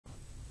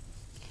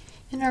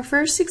In our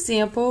first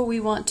example, we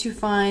want to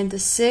find the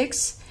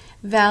 6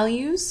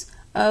 values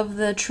of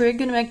the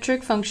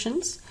trigonometric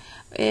functions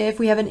if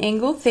we have an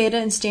angle theta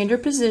in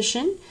standard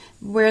position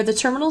where the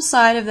terminal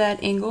side of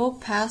that angle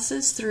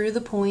passes through the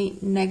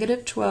point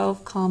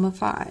 -12,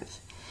 5.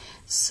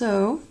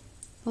 So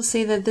we'll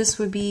say that this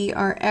would be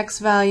our x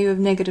value of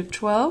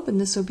 -12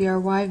 and this will be our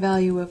y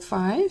value of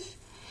 5.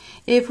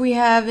 If we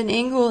have an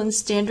angle in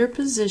standard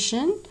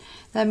position,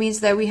 that means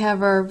that we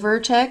have our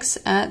vertex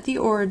at the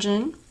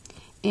origin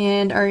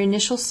and our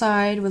initial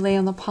side would lay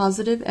on the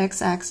positive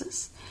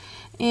x-axis.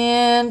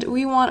 And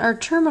we want our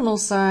terminal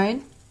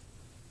side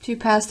to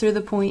pass through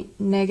the point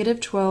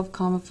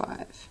 -12,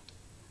 5.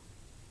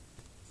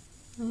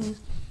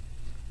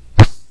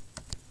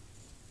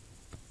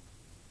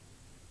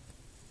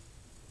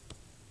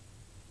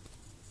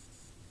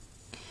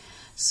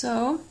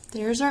 So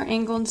there's our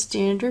angle in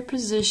standard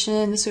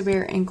position. This would be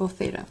our angle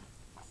theta.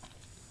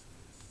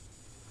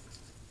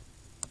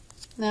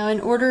 Now in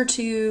order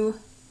to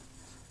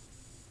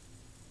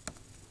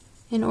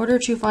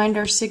find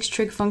our 6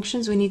 trig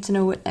functions, we need to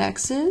know what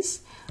x is,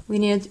 we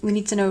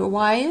need to know what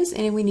y is,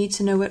 and we need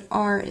to know what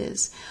r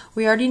is.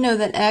 We already know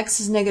that x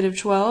is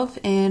 -12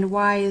 and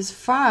y is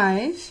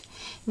 5.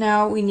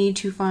 Now we need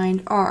to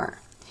find r.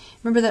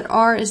 Remember that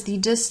r is the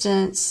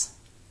distance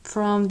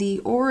from the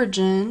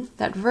origin,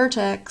 that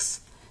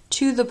vertex,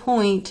 to the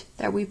point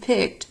that we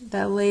picked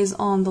that lays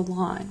on the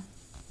line,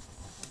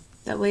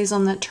 that lays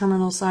on that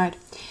terminal side.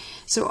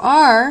 So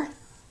r,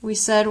 we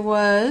said,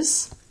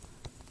 was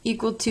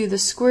equal to the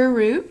square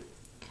root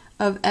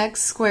of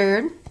x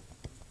squared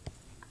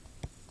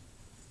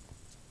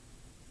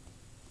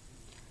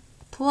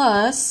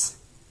plus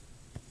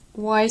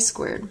y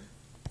squared.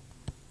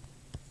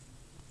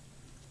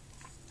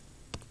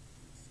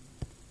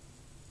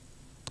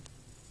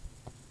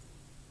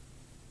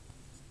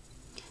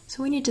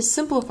 So we need to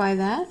simplify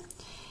that.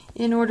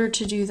 In order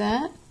to do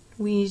that,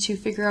 we need to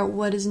figure out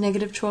what is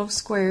 -12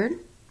 squared.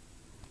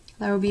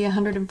 That would be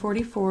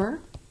 144.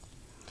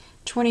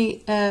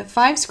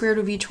 5 squared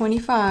would be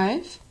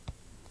 25.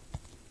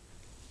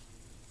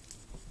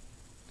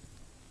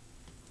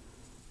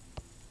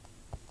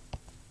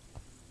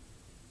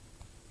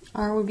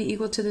 R would be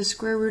equal to the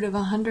square root of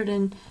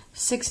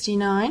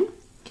 169.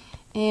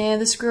 And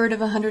the square root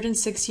of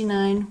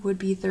 169 would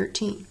be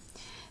 13.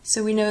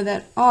 So we know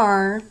that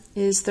R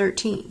is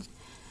 13.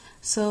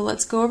 So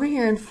let's go over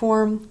here and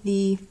form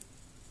the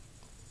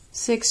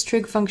 6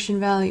 trig function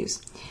values.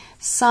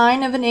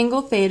 Sine of an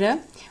angle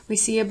theta, we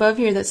see above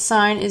here that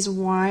sine is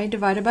y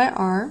divided by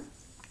r,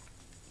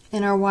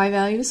 and our y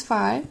value is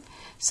 5.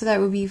 So that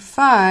would be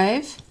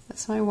 5,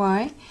 that's my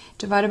y,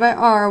 divided by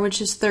r,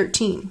 which is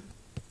 13.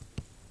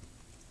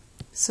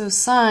 So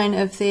sine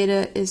of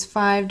theta is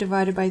 5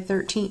 divided by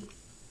 13.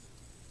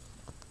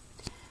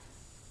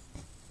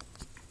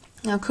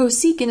 Now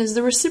cosecant is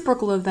the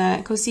reciprocal of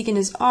that. Cosecant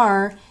is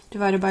r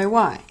divided by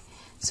y.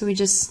 So we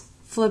just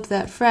flip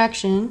that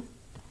fraction.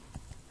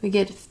 We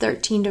get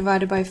 13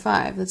 divided by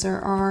 5. That's our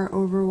r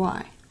over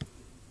y.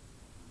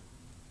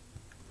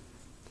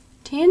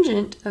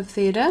 Tangent of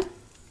theta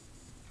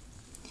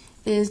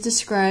is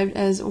described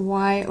as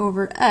y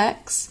over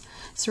x.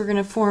 So we're going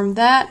to form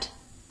that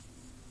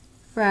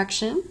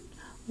fraction.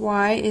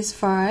 Y is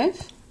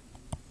 5.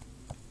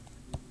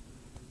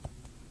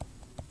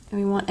 And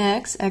we want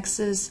x. X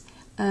is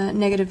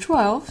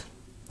 -12.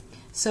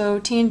 So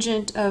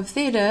tangent of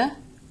theta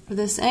for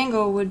this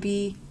angle would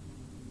be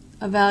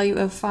a value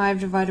of 5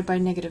 divided by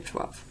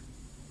 -12.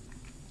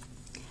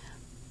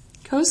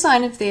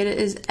 Cosine of theta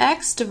is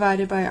x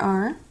divided by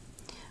r.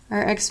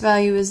 Our x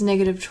value is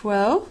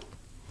 -12.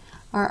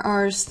 Our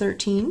r is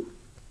 13.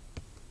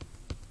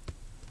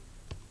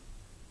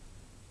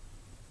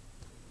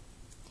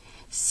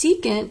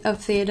 Secant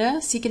of theta,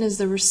 secant is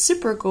the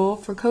reciprocal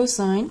for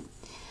cosine.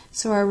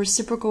 So our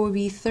reciprocal would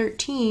be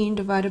 13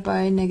 divided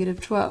by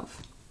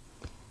 -12.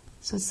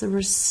 So it's the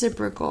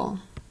reciprocal.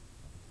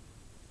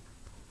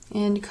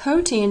 And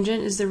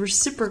cotangent is the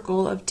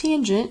reciprocal of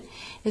tangent.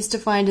 It's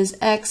defined as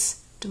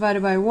x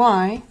divided by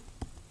y.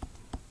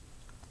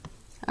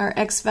 Our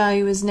x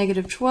value is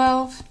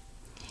 -12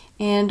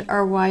 and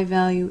our y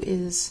value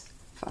is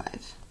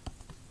 5.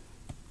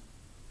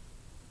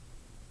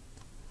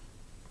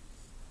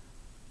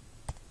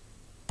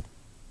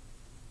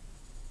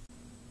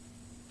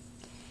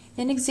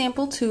 In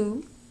example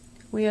 2,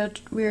 we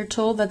are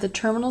told that the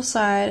terminal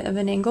side of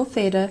an angle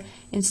theta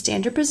in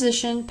standard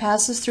position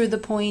passes through the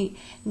point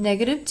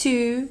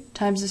 -2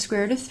 times the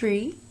square root of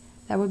 3.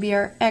 That would be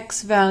our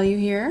x value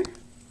here,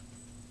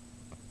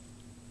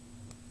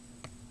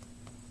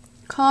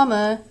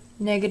 comma,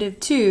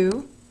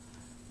 -2,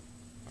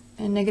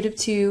 and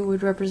 -2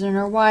 would represent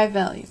our y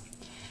value.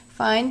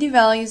 Find the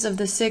values of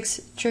the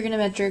 6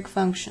 trigonometric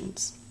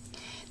functions.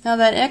 Now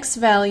that x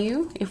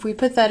value, if we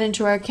put that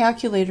into our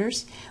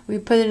calculators, we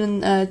put it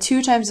in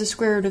 2 times the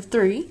square root of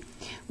 3,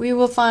 we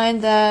will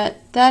find that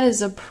that is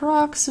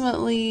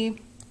approximately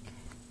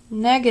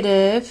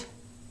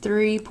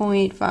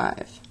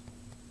 -3.5.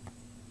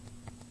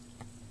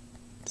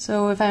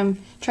 So if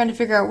I'm trying to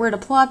figure out where to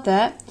plot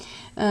that,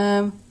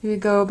 we would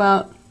go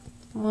about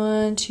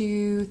 1,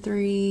 2,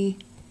 3,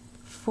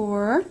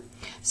 4.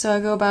 So I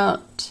go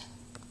about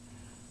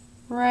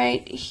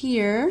right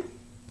here.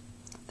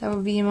 That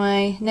would be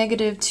my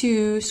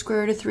 -2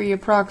 square root of 3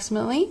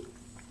 approximately.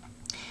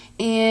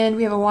 And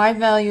we have a y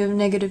value of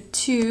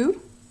 -2.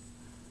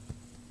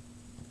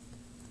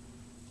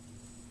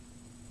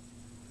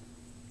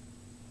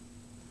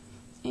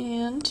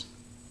 And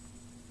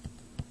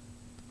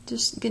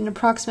just get an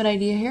approximate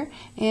idea here.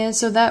 And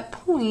so that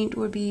point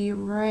would be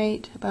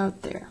right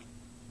about there.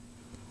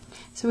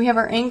 So we have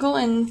our angle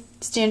in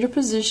standard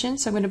position,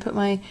 so I'm going to put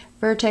my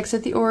vertex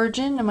at the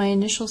origin and my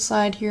initial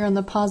side here on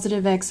the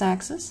positive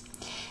x-axis.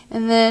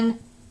 And then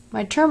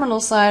my terminal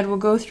side will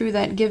go through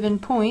that given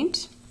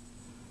point.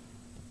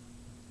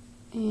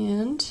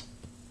 And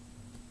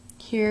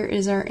here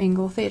is our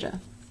angle theta.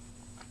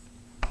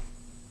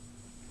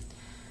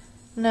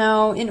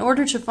 Now, in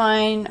order to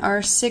find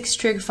our 6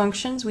 trig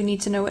functions, we need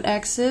to know what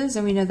x is,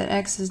 and we know that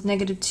x is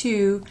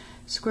 -2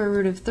 square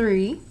root of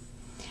 3.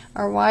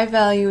 Our y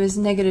value is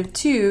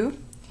 -2,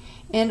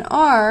 and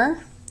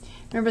r,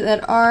 remember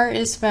that r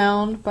is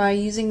found by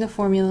using the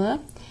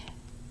formula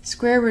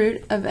square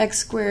root of x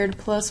squared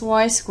plus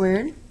y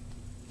squared.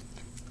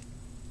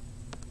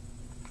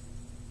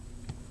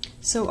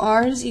 So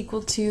r is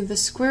equal to the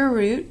square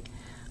root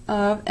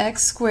of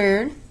x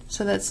squared,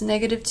 so that's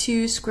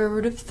 -2 square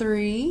root of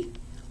 3,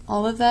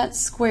 all of that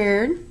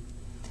squared,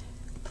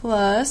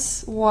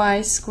 plus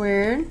y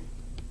squared.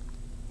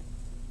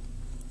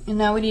 And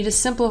now we need to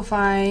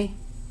simplify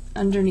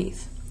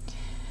underneath.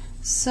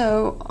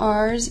 So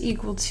r is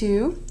equal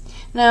to,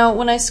 now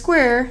when I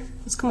square,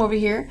 let's come over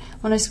here,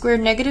 when I square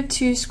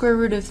 -2 square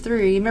root of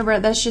 3, remember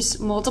that's just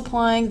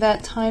multiplying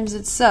that times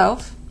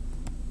itself.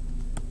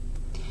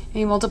 And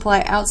you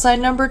multiply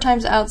outside number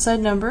times outside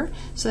number,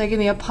 so that gives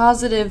me a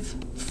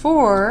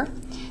 +4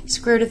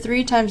 square root of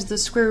 3 times the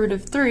square root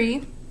of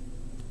 3,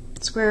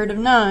 square root of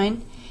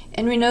 9,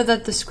 and we know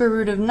that the square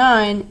root of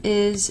 9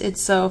 is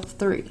itself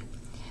 3.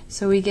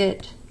 So we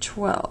get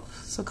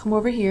 12. So come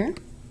over here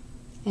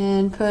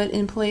and put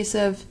in place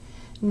of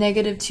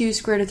 -2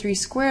 square root of 3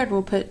 squared,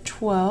 we'll put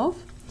 12,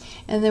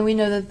 and then we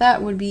know that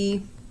that would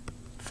be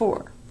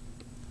 4.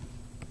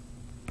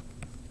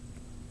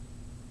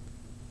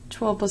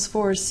 12 plus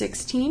 4 is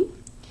 16,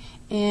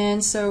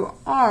 and so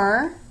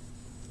r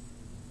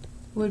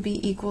would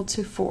be equal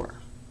to 4.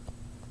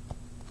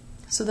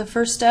 So the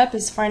first step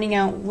is finding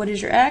out what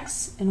is your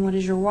x, and what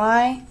is your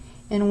y,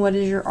 and what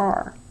is your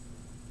r.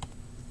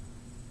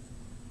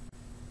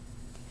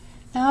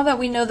 Now that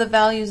we know the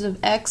values of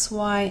x,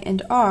 y,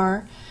 and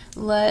r,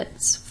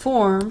 let's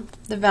form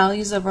the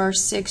values of our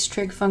 6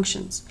 trig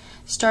functions.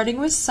 Starting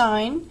with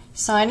sine,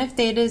 sine of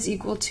theta is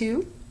equal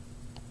to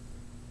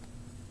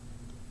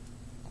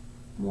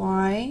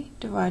y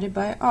divided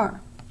by r.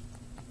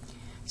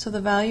 So the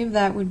value of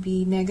that would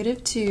be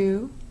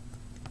 -2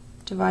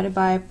 divided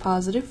by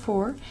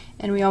 +4,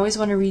 and we always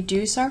want to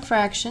reduce our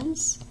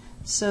fractions,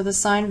 so the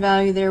sine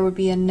value there would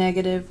be a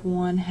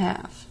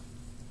 -1/2.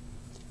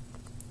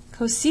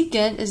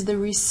 Cosecant is the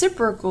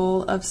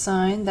reciprocal of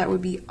sine, that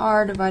would be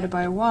r divided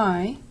by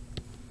y.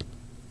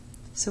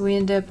 So we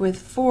end up with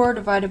 4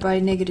 divided by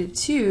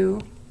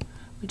 -2,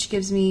 which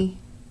gives me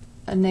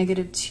a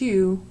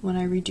 -2 when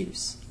I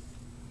reduce.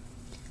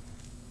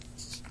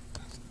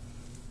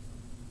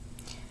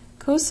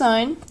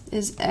 Cosine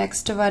is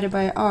x divided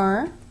by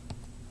r,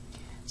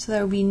 so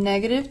that would be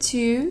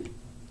 -2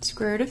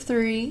 square root of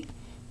 3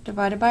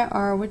 divided by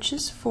r, which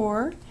is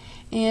 4,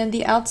 and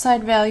the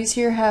outside values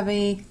here have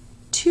a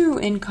 2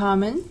 in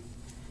common,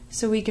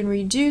 so we can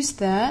reduce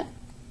that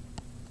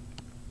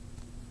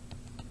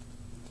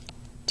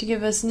to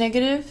give us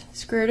negative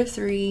square root of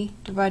 3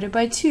 divided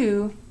by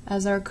 2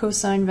 as our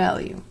cosine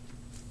value.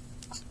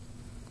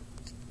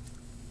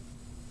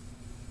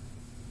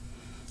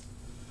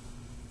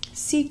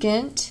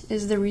 Secant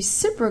is the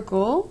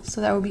reciprocal,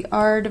 so that would be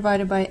r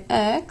divided by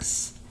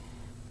x.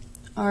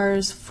 R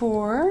is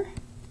 4,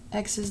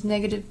 x is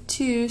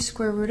 -2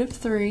 square root of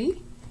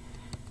 3.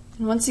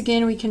 And once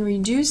again we can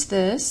reduce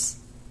this.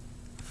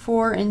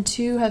 4 and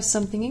 2 have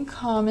something in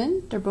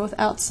common. They're both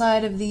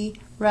outside of the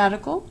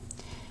radical.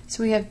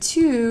 So we have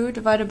 2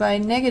 divided by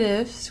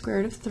negative square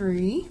root of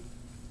 3.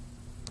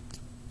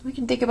 We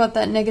can think about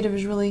that negative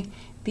as really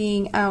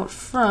being out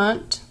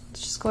front.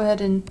 Let's just go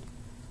ahead and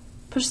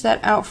push that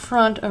out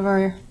front of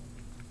our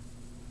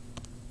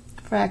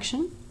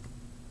fraction.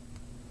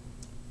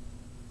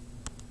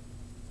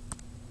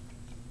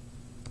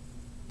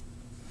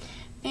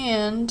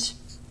 And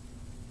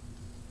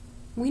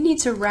we need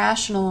to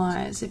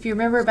rationalize. If you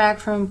remember back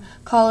from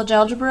college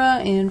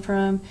algebra and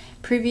from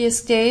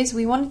previous days,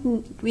 we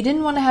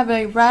didn't want to have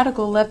a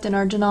radical left in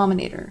our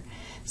denominator.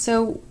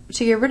 So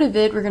to get rid of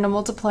it, we're going to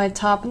multiply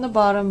top and the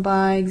bottom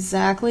by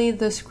exactly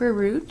the square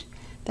root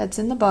that's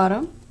in the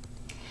bottom.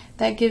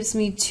 That gives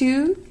me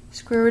 2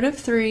 square root of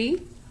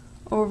 3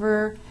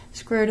 over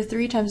square root of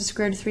 3 times the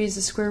square root of 3 is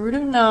the square root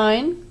of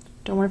 9.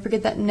 Don't want to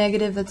forget that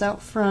negative that's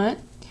out front.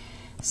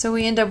 So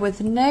we end up with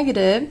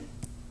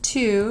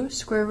 -2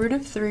 square root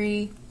of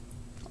 3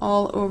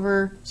 all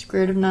over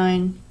square root of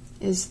 9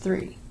 is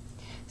 3.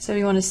 So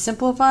we want to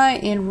simplify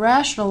and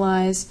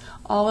rationalize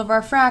all of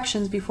our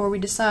fractions before we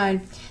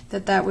decide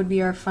that that would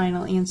be our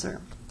final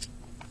answer.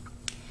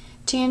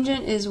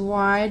 Tangent is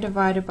y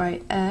divided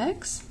by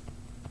x.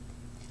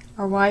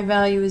 Our y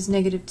value is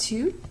negative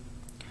 2.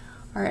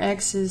 Our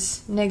x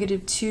is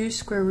negative 2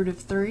 square root of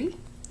 3.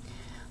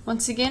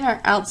 Once again,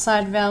 our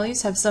outside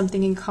values have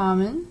something in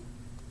common.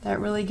 That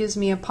really gives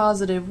me a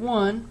positive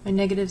 1. My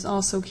negatives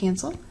also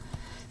cancel.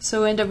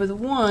 So we end up with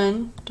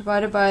 1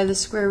 divided by the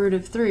square root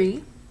of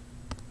 3.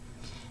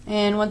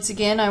 And once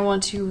again, I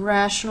want to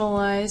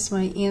rationalize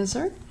my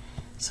answer.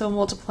 So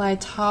multiply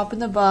top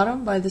and the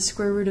bottom by the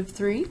square root of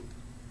 3.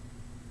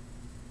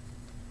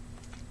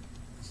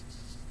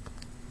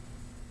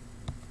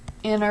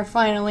 And our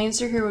final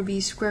answer here would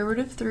be square root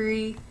of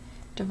 3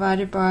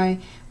 divided by,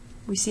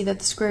 we see that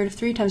the square root of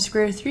 3 times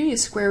square root of 3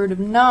 is square root of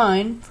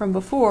 9 from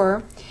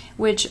before,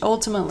 which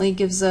ultimately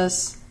gives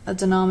us a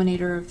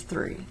denominator of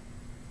 3.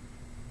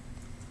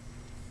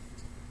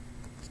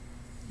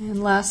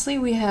 And lastly,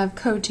 we have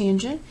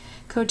cotangent.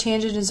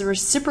 Cotangent is a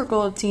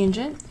reciprocal of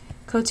tangent.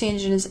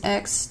 Cotangent is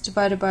x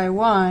divided by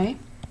y.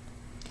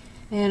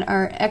 And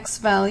our x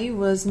value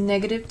was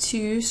negative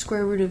 2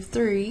 square root of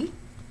 3.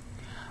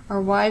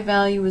 Our y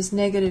value was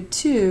negative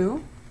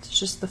 2. It's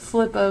just the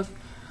flip of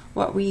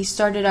what we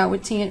started out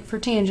with for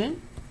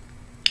tangent.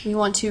 We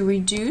want to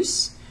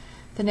reduce.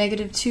 The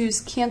negative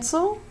 2's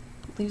cancel.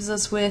 Leaves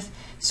us with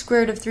square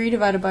root of 3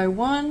 divided by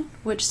 1,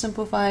 which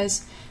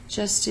simplifies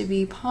just to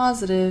be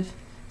positive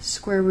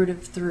square root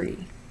of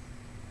 3.